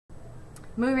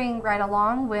Moving right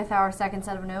along with our second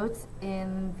set of notes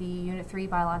in the Unit 3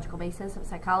 Biological Basis of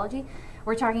Psychology,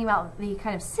 we're talking about the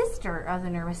kind of sister of the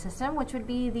nervous system, which would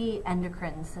be the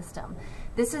endocrine system.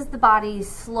 This is the body's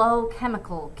slow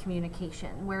chemical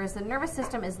communication, whereas the nervous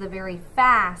system is the very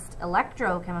fast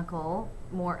electrochemical,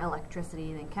 more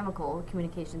electricity than chemical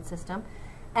communication system.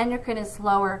 Endocrine is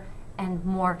slower and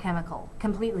more chemical,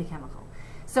 completely chemical.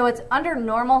 So it's under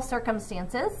normal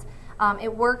circumstances.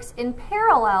 It works in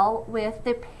parallel with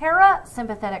the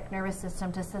parasympathetic nervous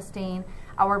system to sustain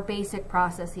our basic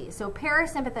processes. So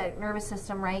parasympathetic nervous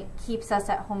system, right, keeps us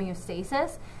at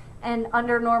homeostasis, and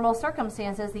under normal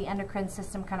circumstances, the endocrine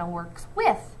system kind of works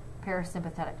with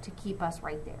parasympathetic to keep us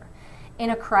right there. In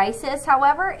a crisis,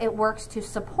 however, it works to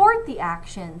support the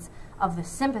actions of the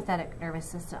sympathetic nervous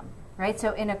system, right?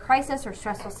 So in a crisis or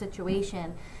stressful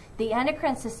situation, the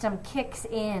endocrine system kicks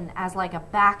in as like a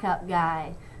backup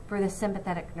guy for the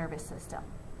sympathetic nervous system.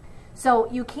 So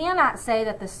you cannot say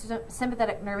that the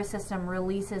sympathetic nervous system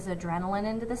releases adrenaline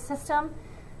into the system,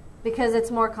 because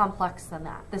it's more complex than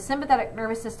that. The sympathetic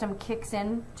nervous system kicks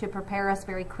in to prepare us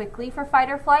very quickly for fight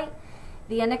or flight.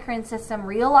 The endocrine system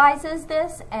realizes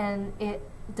this, and it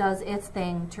does its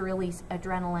thing to release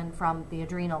adrenaline from the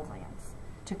adrenal glands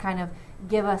to kind of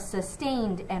give us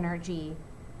sustained energy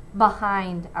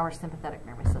behind our sympathetic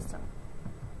nervous system.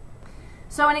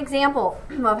 So an example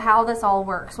of how this all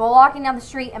works. While walking down the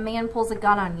street, a man pulls a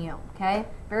gun on you, okay?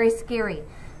 Very scary.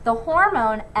 The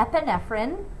hormone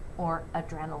epinephrine, or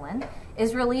adrenaline,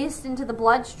 is released into the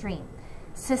bloodstream,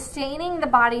 sustaining the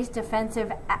body's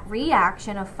defensive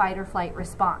reaction of fight or flight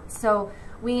response. So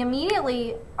we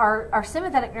immediately, our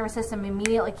sympathetic nervous system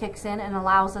immediately kicks in and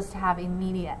allows us to have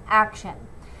immediate action.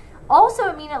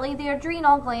 Also immediately, the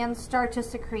adrenal glands start to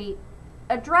secrete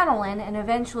adrenaline, and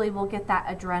eventually we'll get that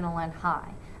adrenaline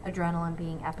high, adrenaline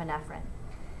being epinephrine.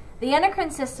 The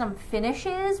endocrine system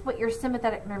finishes what your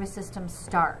sympathetic nervous system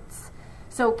starts.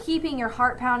 So keeping your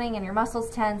heart pounding and your muscles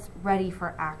tense, ready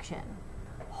for action.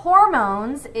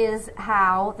 Hormones is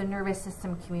how the nervous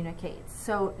system communicates.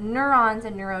 So neurons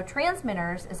and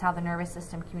neurotransmitters is how the nervous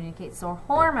system communicates. So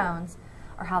hormones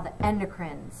are how the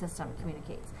endocrine system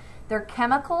communicates. They're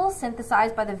chemicals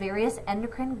synthesized by the various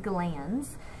endocrine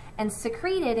glands and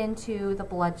secreted into the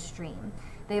bloodstream.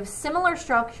 They have similar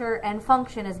structure and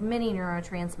function as many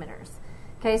neurotransmitters.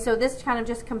 Okay, so this kind of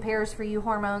just compares for you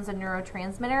hormones and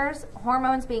neurotransmitters.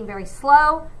 Hormones being very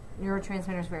slow,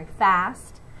 neurotransmitters very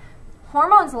fast.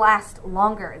 Hormones last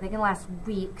longer. They can last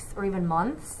weeks or even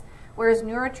months, whereas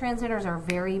neurotransmitters are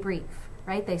very brief,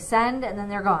 right? They send and then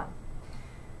they're gone.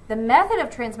 The method of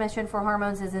transmission for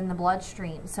hormones is in the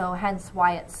bloodstream, so hence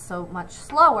why it's so much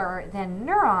slower than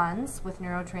neurons with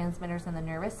neurotransmitters in the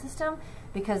nervous system,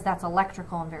 because that's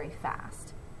electrical and very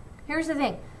fast. Here's the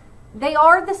thing. They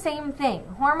are the same thing.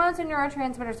 Hormones and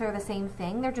neurotransmitters are the same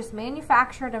thing. They're just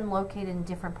manufactured and located in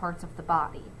different parts of the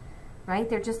body, right?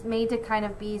 They're just made to kind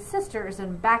of be sisters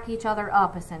and back each other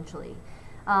up, essentially.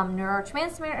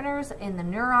 Neurotransmitters in the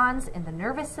neurons in the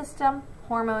nervous system,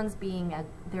 hormones being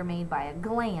they're made by a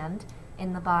gland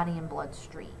in the body and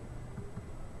bloodstream.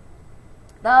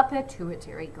 The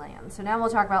pituitary gland. So now we'll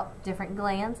talk about different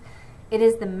glands. It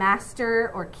is the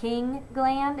master or king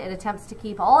gland. It attempts to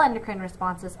keep all endocrine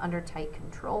responses under tight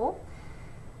control.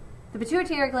 The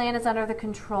pituitary gland is under the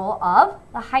control of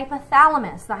the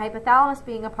hypothalamus. The hypothalamus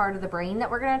being a part of the brain that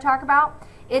we're going to talk about.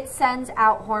 It sends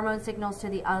out hormone signals to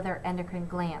the other endocrine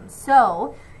glands.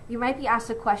 So you might be asked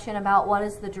a question about what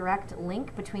is the direct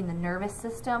link between the nervous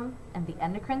system and the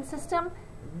endocrine system.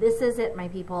 This is it, my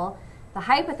people. The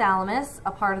hypothalamus,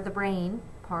 a part of the brain,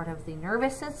 part of the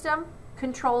nervous system,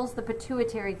 controls the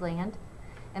pituitary gland,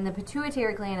 and the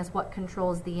pituitary gland is what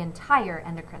controls the entire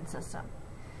endocrine system.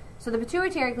 So the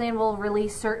pituitary gland will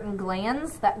release certain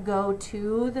glands that go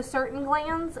to the certain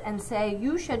glands and say,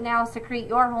 you should now secrete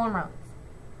your hormones.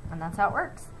 And that's how it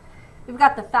works. We've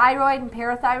got the thyroid and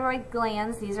parathyroid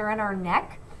glands. These are in our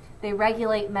neck. They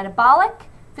regulate metabolic,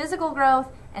 physical growth,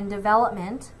 and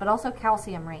development, but also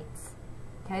calcium rates.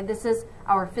 Okay, this is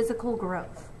our physical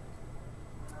growth.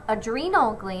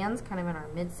 Adrenal glands, kind of in our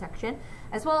midsection,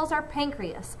 as well as our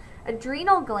pancreas.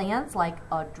 Adrenal glands, like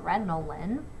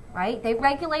adrenaline, right? They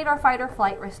regulate our fight or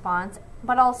flight response,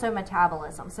 but also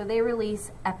metabolism. So they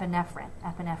release epinephrine.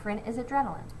 Epinephrine is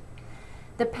adrenaline.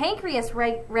 The pancreas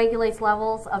regulates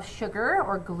levels of sugar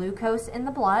or glucose in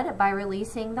the blood by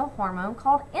releasing the hormone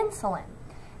called insulin.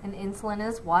 And insulin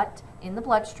is what in the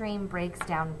bloodstream breaks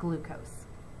down glucose.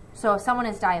 So if someone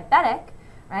is diabetic,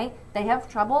 right, they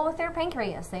have trouble with their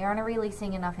pancreas. They aren't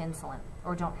releasing enough insulin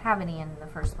or don't have any in the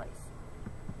first place.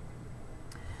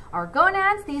 Our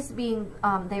gonads, these being,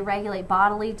 they regulate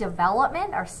bodily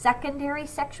development, our secondary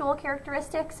sexual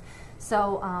characteristics.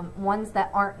 So ones that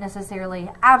aren't necessarily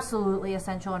absolutely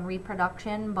essential in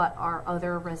reproduction, but are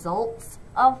other results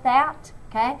of that,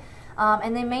 okay?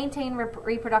 And they maintain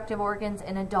reproductive organs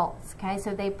in adults, okay?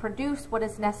 So they produce what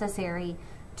is necessary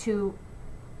to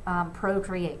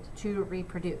procreate, to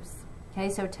reproduce, okay?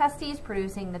 So testes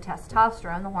producing the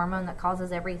testosterone, the hormone that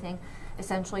causes everything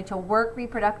essentially to work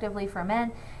reproductively for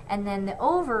men, and then the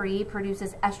ovary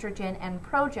produces estrogen and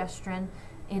progesterone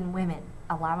in women,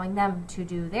 allowing them to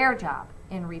do their job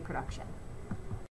in reproduction.